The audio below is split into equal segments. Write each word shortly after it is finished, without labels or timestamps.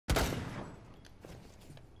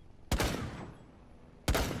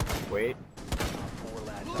Wait.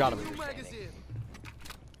 Got him.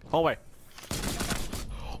 Hallway.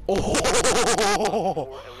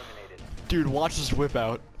 Oh! Dude, watch this whip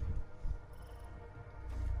out.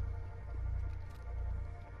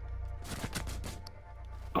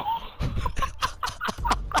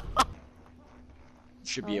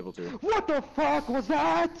 Should be able to. What the fuck was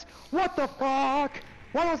that? What the fuck?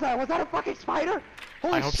 What was that? Was that a fucking spider?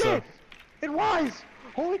 Holy I hope shit! so. It was!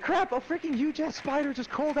 Holy crap, a freaking huge ass spider just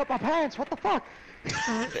crawled up my pants. What the fuck?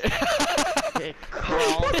 It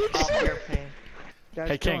crawled up your pants.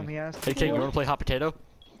 Hey King. Hey King, you wanna play hot potato?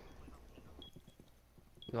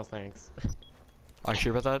 No thanks. Are you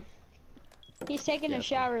sure about that? He's taking a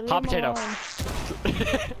shower. Leave Hot him potato. alone.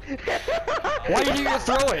 Why did you get to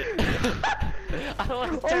throw it? I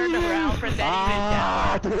was turned around for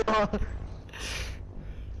that even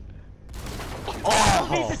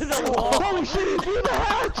Oh! to the wall. Holy shit, he blew the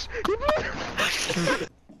hatch! He blew.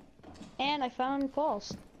 And I found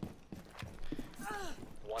false.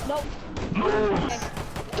 Nope. Go,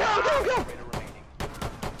 go, go!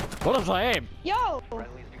 What was my aim? Yo!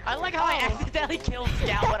 I like how I accidentally killed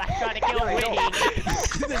Scout when I tried to kill Whitney.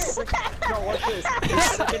 No, watch this. The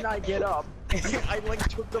second I get up, I like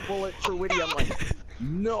took the bullet for Witty. I'm like,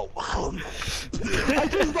 no. I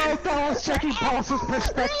just thought I was checking Pulse's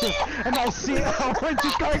perspective, and I see Owen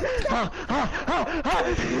just going, I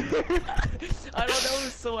don't know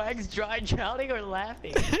if Swag's dry drowning or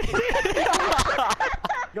laughing. I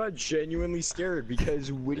got genuinely scared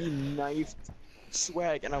because Witty knifed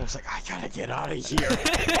Swag, and I was like, I gotta get out of here.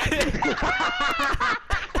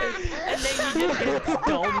 And then you just get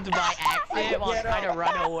domed by accident while trying to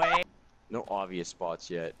run away. No obvious spots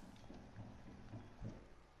yet.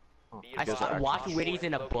 Oh, I watched Whitty's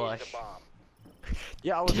in a bush.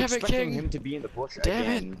 yeah, I was Damn it, expecting King. him to be in the bush Damn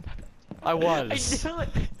again. it! I was. I knew it.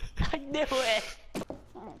 I knew it.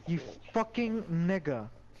 you fucking nigga.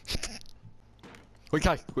 Wait,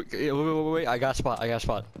 guys, wait, I got a spot, I got a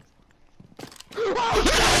spot. Holy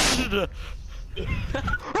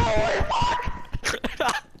fuck!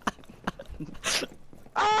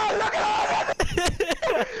 Oh, look at all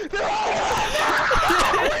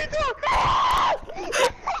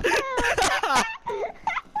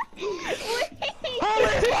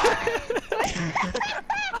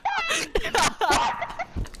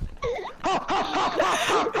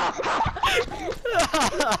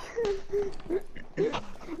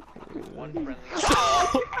One friendly.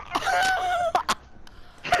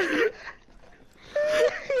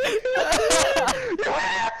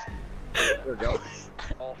 There we go.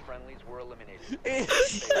 All friendlies were eliminated.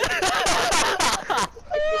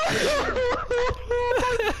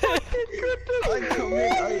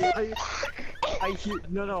 I hear.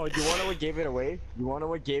 No. You wanna know what gave it away? You wanna know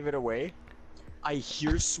what gave it away? I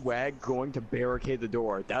hear Swag going to barricade the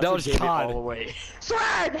door. That's That what was gave COD. it all away.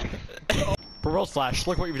 Swag! Barrel Flash,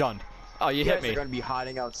 look what you've done. Oh, you hit me. You're gonna be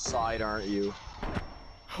hiding outside, aren't you?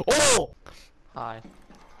 Oh! Hi.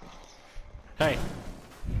 Hey.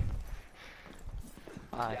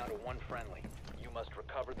 Hi. Down to one friendly. You must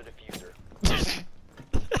recover the diffuser.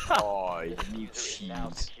 Oh, you Diffuser is now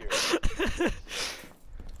cheese. secure.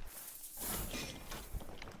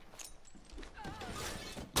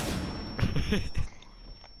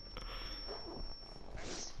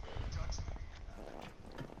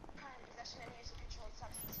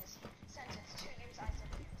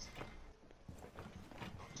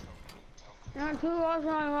 Not 2 hours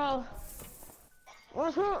on a roll.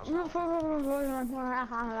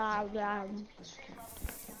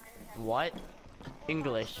 What?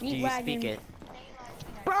 English. Do you speak it?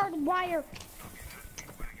 Barbed wire.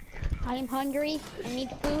 I am hungry. I need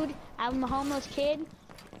food. I'm a homeless kid.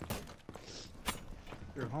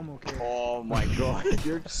 You're a homo kid. Oh my god,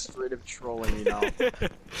 you're straight up trolling me now.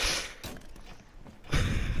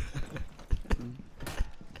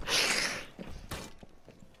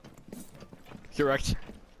 Correct.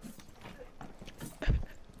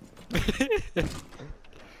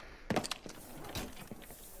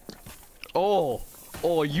 Oh!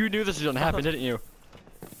 Oh, you knew this was gonna happen, didn't you?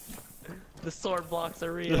 The sword blocks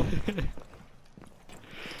are real.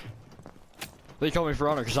 They call me for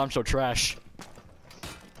honor because I'm so trash.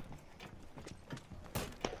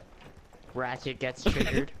 Ratchet gets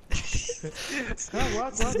triggered. It's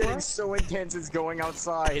getting so intense, it's going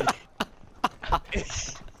outside.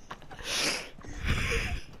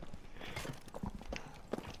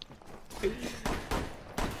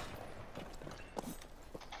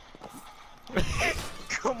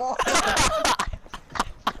 Come on!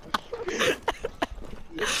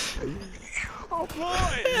 Come on!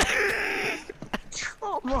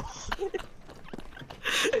 Come on!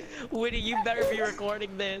 Woody, you better be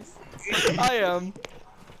recording this. I am.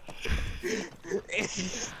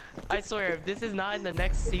 I swear, if this is not in the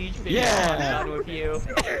next Siege video, Yeah. I'm done with you.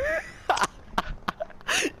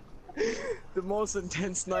 The most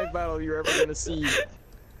intense knife battle you're ever gonna see.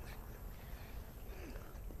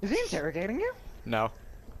 Is he interrogating you? No.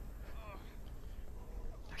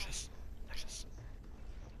 Nexus. Nexus.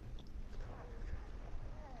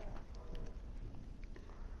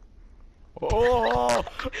 Oh!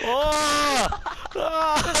 Oh!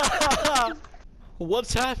 Ah!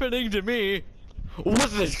 What's happening to me? What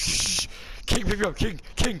the? Shh. King, pick me up. King,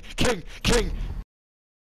 king, king, king.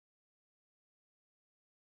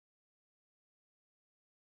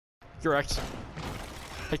 Correct.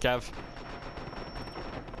 Hey, Kev.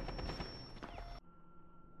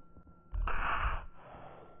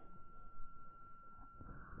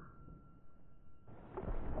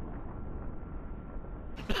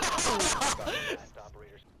 Last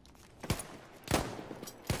operators.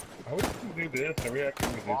 How would you do this? Are we actually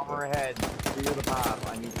gonna do Bomber ahead. Clear the path.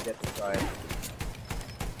 I need to get this guy.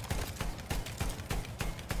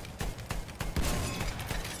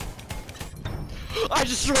 I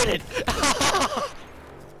destroyed it!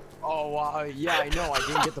 Oh, wow. Yeah, I know. I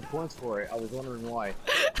didn't get the points for it. I was wondering why.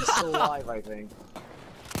 He's still alive, I think.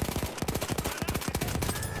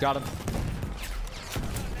 Got him.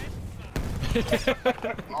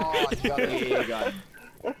 Oh, you got the AA gun.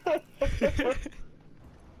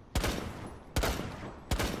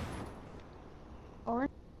 Or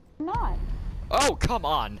not. Oh, come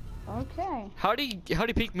on. Okay. How'd he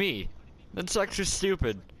peek me? That's actually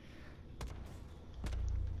stupid.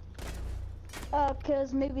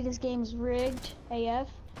 Cause maybe this game's rigged AF.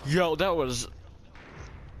 Yo, that was...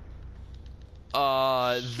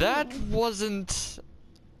 that wasn't...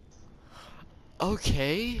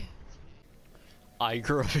 Okay. I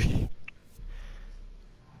agree.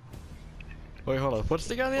 Wait, hold up. What's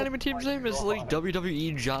the guy on the enemy team's name? Is it like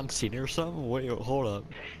WWE John Cena or something? Wait, hold up.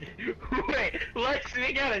 Wait,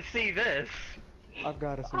 we gotta see this. I've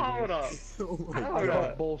gotta see Hold this. up. Oh my I Hold call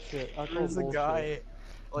up. bullshit. I call There's a bullshit. guy.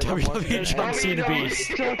 Like, WWE John Cena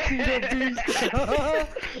Beast. John Cena Beast.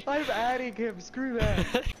 I'm adding him. Screw that.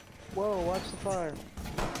 Whoa, watch the fire.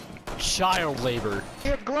 Child labor.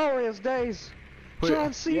 In glorious days. Wait.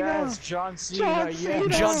 John Cena. Yes, John Cena. John Yes. Cena.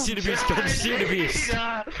 John Cena Beast, John Cena Beast.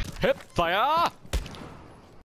 Hip fire!